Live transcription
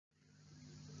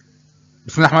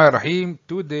Bismillahirrahmanirrahim.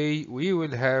 Today we will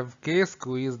have case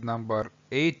quiz number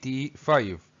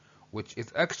 85, which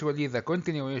is actually the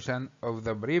continuation of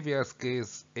the previous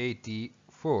case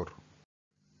 84.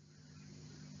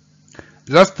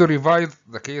 Just to revise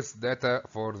the case data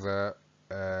for the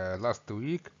last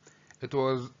week, it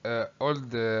was an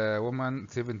old woman,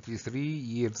 73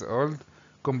 years old,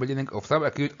 complaining of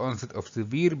subacute onset of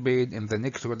severe pain in the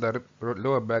neck, shoulder,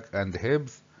 lower back, and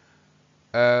hips.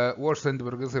 Worsened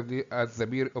progressively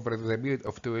over the period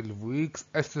of 12 weeks,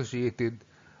 associated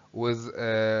with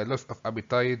loss of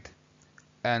appetite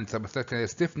and substantial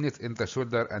stiffness in the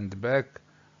shoulder and back,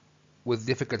 with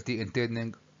difficulty in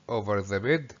turning over the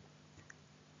bed.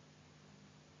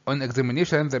 On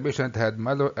examination, the patient had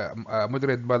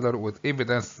moderate pallor with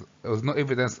no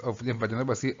evidence of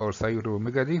lymphadenopathy or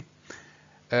thyromegaly,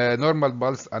 normal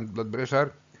pulse and blood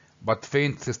pressure, but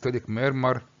faint systolic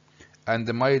murmur,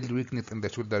 and mild weakness in the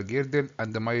shoulder girdle,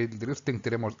 and mild resting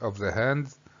tremors of the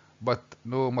hands, but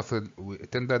no muscle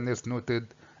tenderness noted,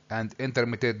 and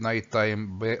intermittent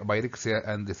nighttime pyrexia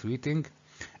and sweating.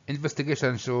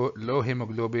 Investigation show low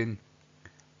hemoglobin,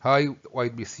 high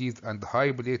white BCs and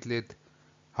high platelet,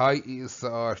 high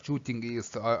ESR, shooting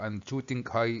ESR and shooting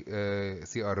high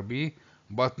CRP,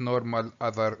 but normal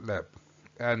other lab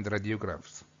and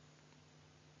radiographs.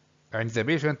 And the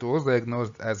patient was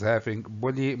diagnosed as having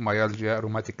polymyalgia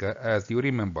rheumatica, as you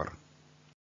remember.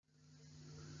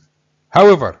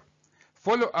 However,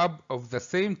 follow-up of the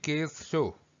same case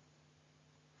show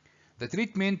the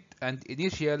treatment and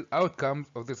initial outcomes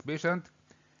of this patient: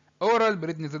 oral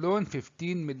prednisolone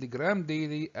 15 mg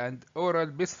daily and oral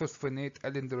bisphosphonate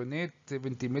alendronate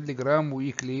 70 mg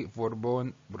weekly for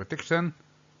bone protection.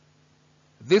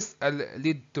 This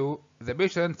led to the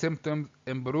patient's symptoms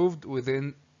improved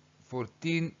within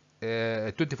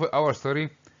 24 hours,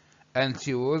 and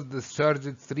she was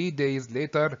discharged 3 days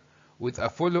later with a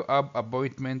follow-up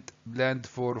appointment planned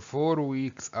for 4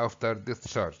 weeks after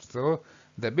discharge. So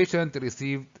the patient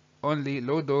received only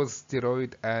low-dose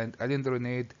steroid and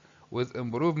alendronate, with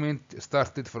improvement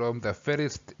started from the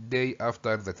first day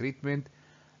after the treatment,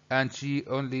 and she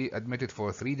only admitted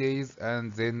for 3 days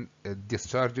and then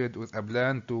discharged with a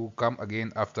plan to come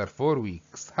again after 4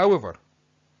 weeks. However,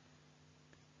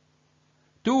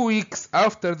 2 weeks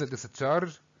after the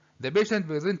discharge, the patient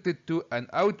presented to an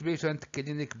outpatient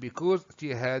clinic because she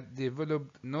had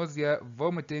developed nausea,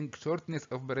 vomiting, shortness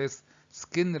of breath,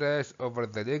 skin rash over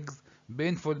the legs,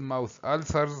 painful mouth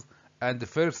ulcers, and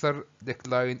further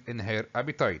decline in her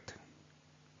appetite.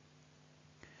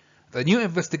 The new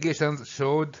investigations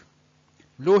showed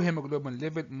low hemoglobin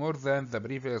level more than the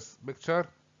previous picture,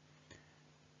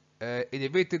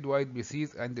 elevated white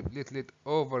BCs and platelet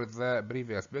over the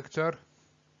previous picture,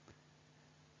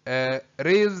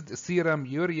 raised serum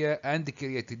urea and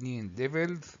creatinine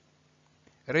levels,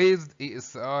 raised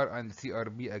ESR and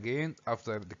CRP again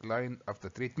after decline after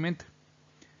treatment.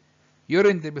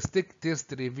 Urine dipstick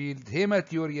test revealed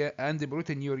hematuria and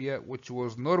proteinuria, which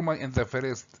was normal in the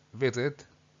first visit.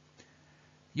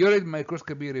 Urine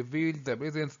microscopy revealed the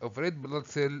presence of red blood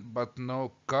cell but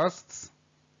no casts.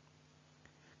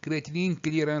 Creatinine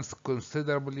clearance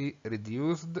considerably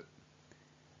reduced.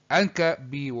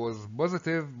 ANCA-P was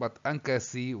positive, but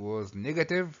ANCA-C was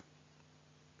negative.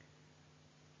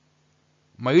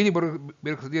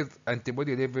 Myeloperoxidase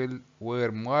antibody level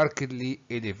were markedly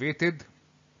elevated.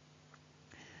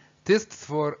 Tests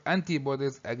for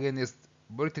antibodies against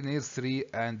proteinase 3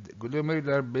 and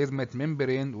glomerular basement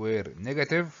membrane were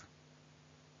negative.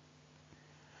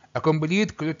 A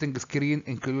complete clotting screen,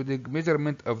 including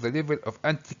measurement of the level of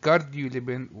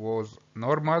anticardiolipin, was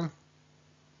normal.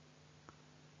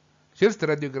 Chest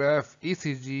radiograph,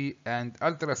 ECG, and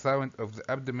ultrasound of the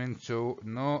abdomen show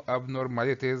no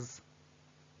abnormalities.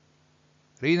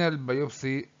 Renal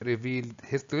biopsy revealed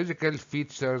histological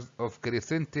features of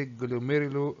crescentic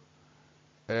glomerular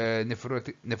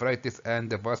nephritis and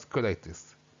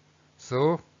vasculitis.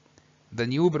 So the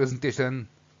new presentation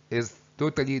is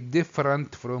totally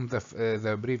different from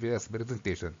the previous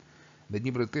presentation. The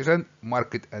new presentation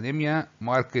marked anemia,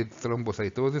 marked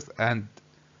thrombocytosis, and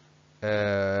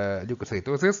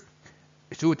leukocytosis,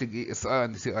 shooting ESR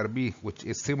and CRP, which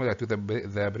is similar to the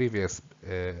previous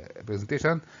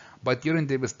presentation, but urine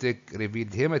dipstick revealed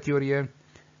hematuria,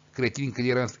 creatinine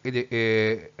clearance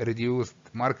reduced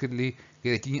markedly,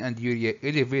 creatinine and urea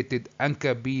elevated,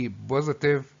 ANCA-P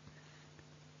positive,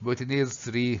 proteinase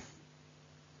 3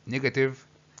 negative,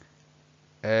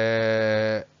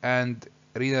 and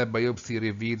renal biopsy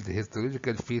revealed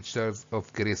histological features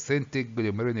of crescentic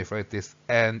glomerulonephritis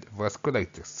and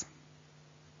vasculitis.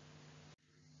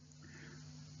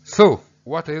 So,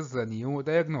 what is the new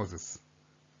diagnosis?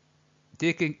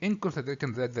 taking in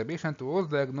consideration that the patient was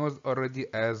diagnosed already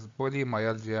as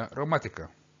polymyalgia rheumatica?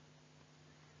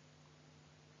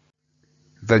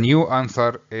 The new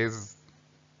answer is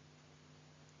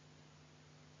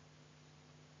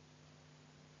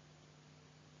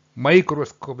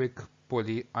microscopic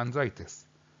polyangiitis.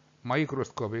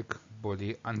 Microscopic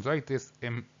polyangiitis,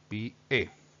 MPA.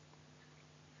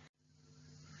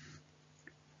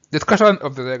 Discussion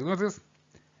of the diagnosis.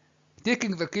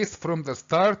 Taking the case from the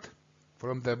start,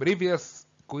 from the previous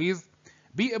quiz,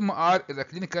 PMR is a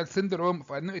clinical syndrome of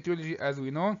unknown etiology, as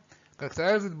we know,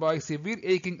 characterized by severe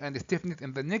aching and stiffness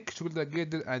in the neck, shoulder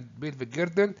girdle, and pelvic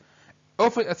girdle,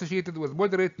 often associated with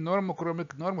moderate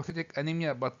normochromic normocytic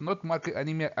anemia, but not marked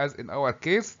anemia as in our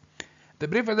case. The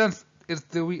prevalence is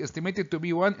estimated to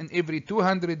be 1 in every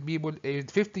 200 people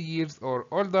aged 50 years or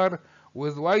older,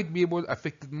 with white people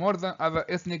affected more than other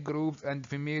ethnic groups, and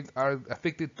females are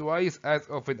affected twice as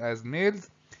often as males.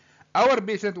 Our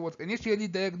patient was initially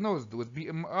diagnosed with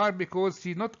PMR because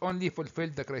she not only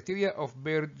fulfilled the criteria of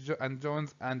Baird and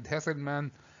Jones and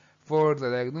Hasselman for the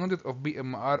diagnosis of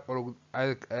PMR, or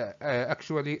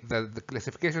actually the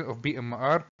classification of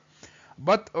PMR,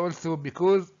 but also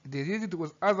because diseases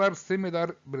with other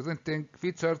similar presenting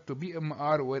features to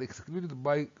PMR were excluded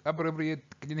by appropriate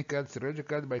clinical,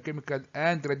 serological, biochemical,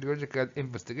 and radiological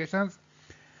investigations.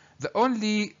 The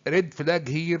only red flag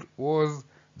here was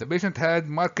the patient had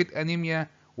marked anemia,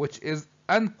 which is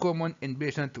uncommon in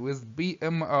patients with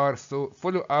PMR, so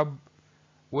follow-up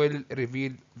will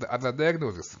reveal the other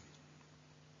diagnosis.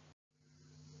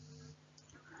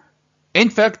 In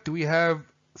fact, we have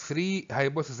three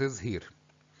hypotheses here.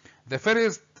 The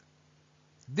first,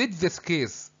 did this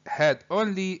case had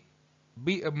only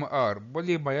PMR,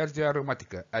 polymyalgia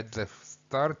rheumatica, at the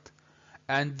start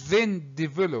and then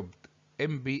developed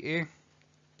MPA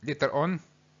later on,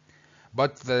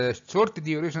 but the short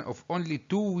duration of only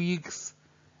 2 weeks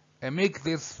make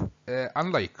this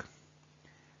unlike.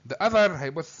 The other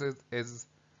hypothesis is,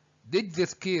 did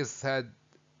this case had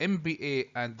MPA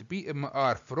and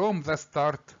PMR from the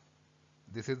start?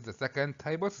 This is the second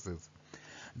hypothesis.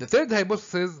 The third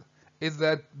hypothesis is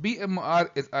that PMR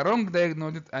is a wrong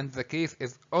diagnosis and the case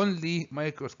is only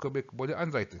microscopic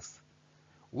polyangiitis.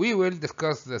 We will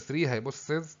discuss the three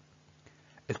hypotheses.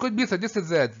 It could be suggested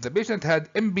that the patient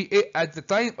had MPA at the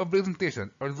time of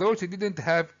presentation, although she didn't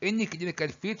have any clinical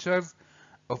features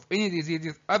of any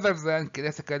diseases other than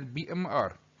classical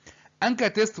PMR.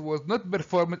 ANCA test was not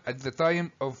performed at the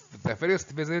time of the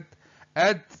first visit,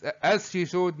 as she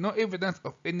showed no evidence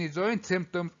of any joint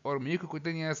symptoms or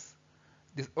mucocutaneous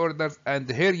disorders, and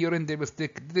her urine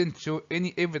dipstick didn't show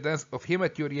any evidence of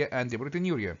hematuria and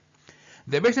proteinuria.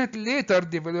 The patient later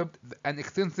developed an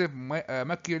extensive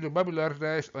maculopapular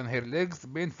rash on her legs,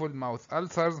 painful mouth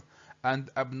ulcers, and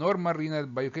abnormal renal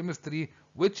biochemistry,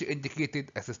 which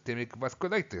indicated a systemic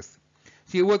vasculitis.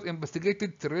 She was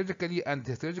investigated serologically and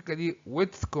histologically,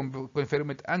 which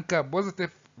confirmed ANCA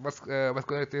positive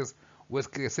vasculitis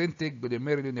with crescentic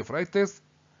glomerulonephritis,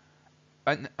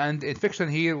 and infection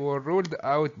here were ruled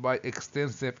out by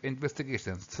extensive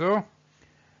investigations. So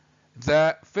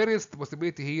the first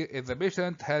possibility here is the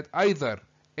patient had either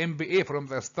MPA from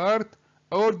the start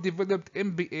or developed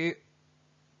MPA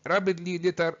rapidly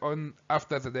later on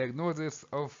after the diagnosis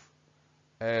of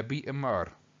PMR.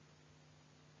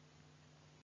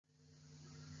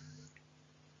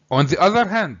 On the other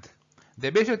hand,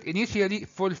 the patient initially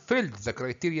fulfilled the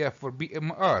criteria for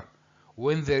PMR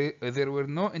when there were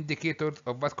no indicators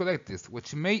of vasculitis,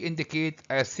 which may indicate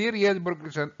a serial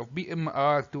progression of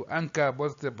PMR to ANCA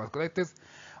positive vasculitis.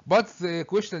 But the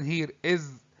question here is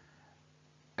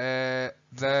the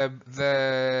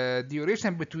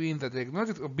duration between the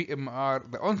diagnosis of PMR,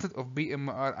 the onset of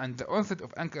PMR, and the onset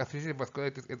of ANCA-associated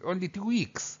vasculitis is only 2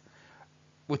 weeks,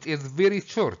 which is very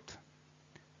short.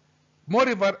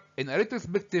 Moreover, in a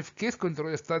retrospective case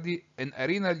control study in a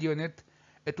renal unit,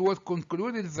 it was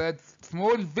concluded that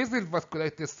small vessel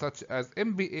vasculitis such as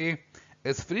MPA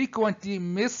is frequently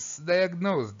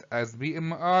misdiagnosed as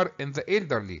PMR in the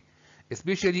elderly,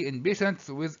 especially in patients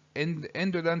with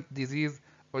indolent disease,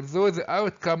 although the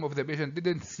outcome of the patient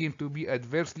didn't seem to be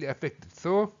adversely affected.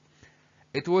 So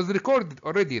it was recorded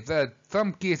already that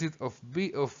some cases of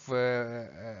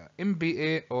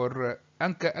MPA or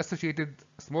ANCA-associated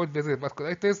small vessel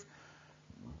vasculitis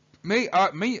may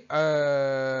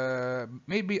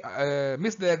be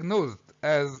misdiagnosed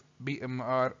as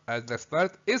PMR at the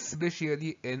start,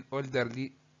 especially in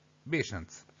elderly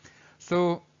patients.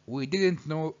 So we didn't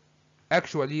know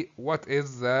actually what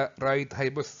is the right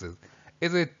hypothesis.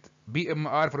 Is it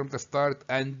PMR from the start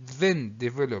and then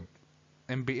develop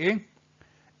MPA?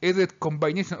 Is it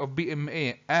combination of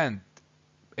PMA and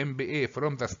MBA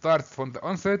from the start, from the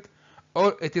onset,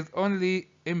 or it is only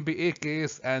MBA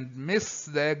case and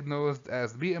misdiagnosed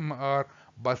as PMR,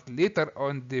 but later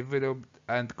on developed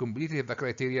and completed the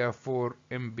criteria for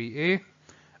MBA.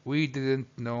 We didn't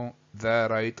know the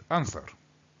right answer.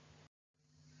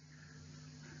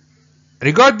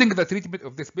 Regarding the treatment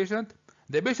of this patient,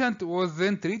 the patient was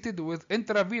then treated with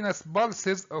intravenous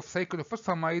pulses of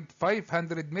cyclophosphamide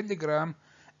 500 mg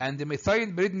and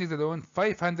methylprednisolone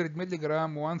 500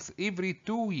 mg once every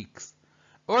 2 weeks.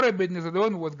 Oral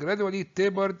prednisolone was gradually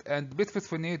tapered and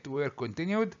bisphosphonates were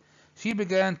continued. She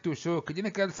began to show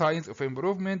clinical signs of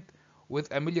improvement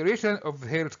with amelioration of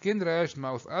her skin rash,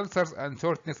 mouth ulcers, and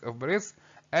shortness of breath,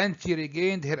 and she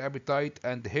regained her appetite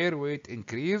and her weight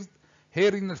increased. Her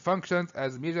renal functions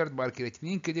as measured by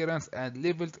creatinine clearance and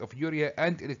levels of urea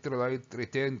and electrolytes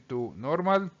returned to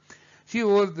normal. She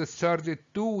was discharged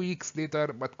 2 weeks later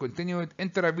but continued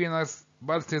intravenous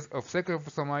pulses of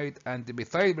cyclophosphamide and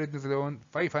methylprednisolone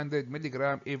 500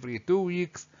 mg every 2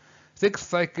 weeks. 6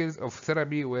 cycles of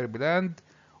therapy were planned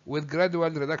with gradual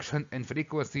reduction in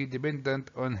frequency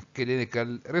dependent on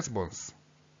clinical response.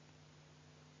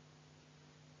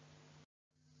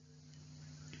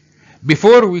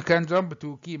 Before we can jump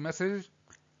to key message,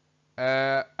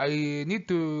 I need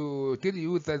to tell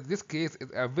you that this case is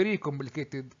a very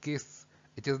complicated case.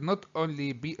 It is not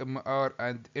only PMR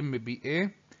and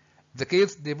MBA. The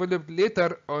case developed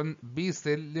later on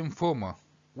B-cell lymphoma,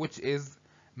 which is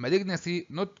malignancy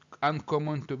not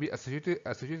uncommon to be associated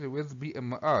with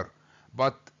PMR,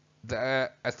 but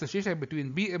the association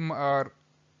between PMR,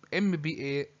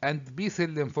 MBA, and B-cell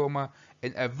lymphoma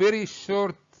in a very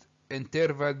short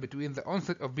interval between the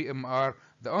onset of PMR,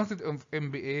 the onset of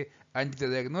MBA, and the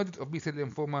diagnosis of B-cell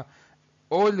lymphoma.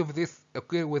 All of this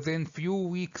occurred within few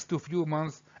weeks to few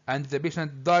months, and the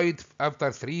patient died after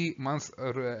 3 months.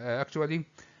 Actually,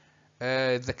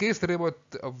 the case report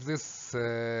of this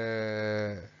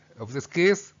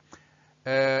case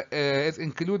is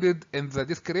included in the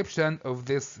description of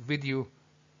this video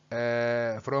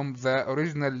from the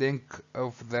original link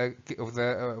of the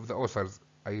authors.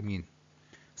 I mean.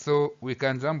 So we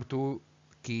can jump to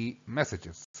key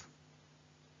messages.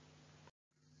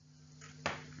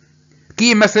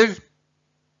 Key message.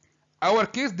 Our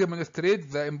case demonstrates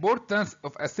the importance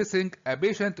of assessing a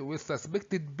patient with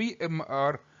suspected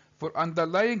PMR for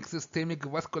underlying systemic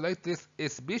vasculitis,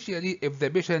 especially if the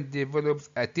patient develops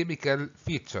atypical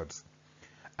features.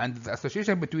 And the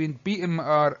association between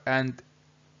PMR and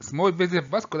small vessel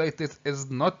vasculitis is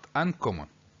not uncommon.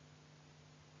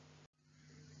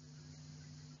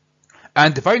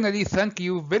 And finally, thank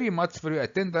you very much for your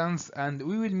attendance, and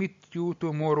we will meet you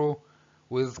tomorrow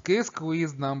with case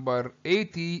quiz number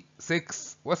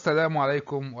 86. Wassalamu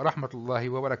alaikum wa rahmatullahi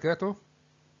wa barakatuh.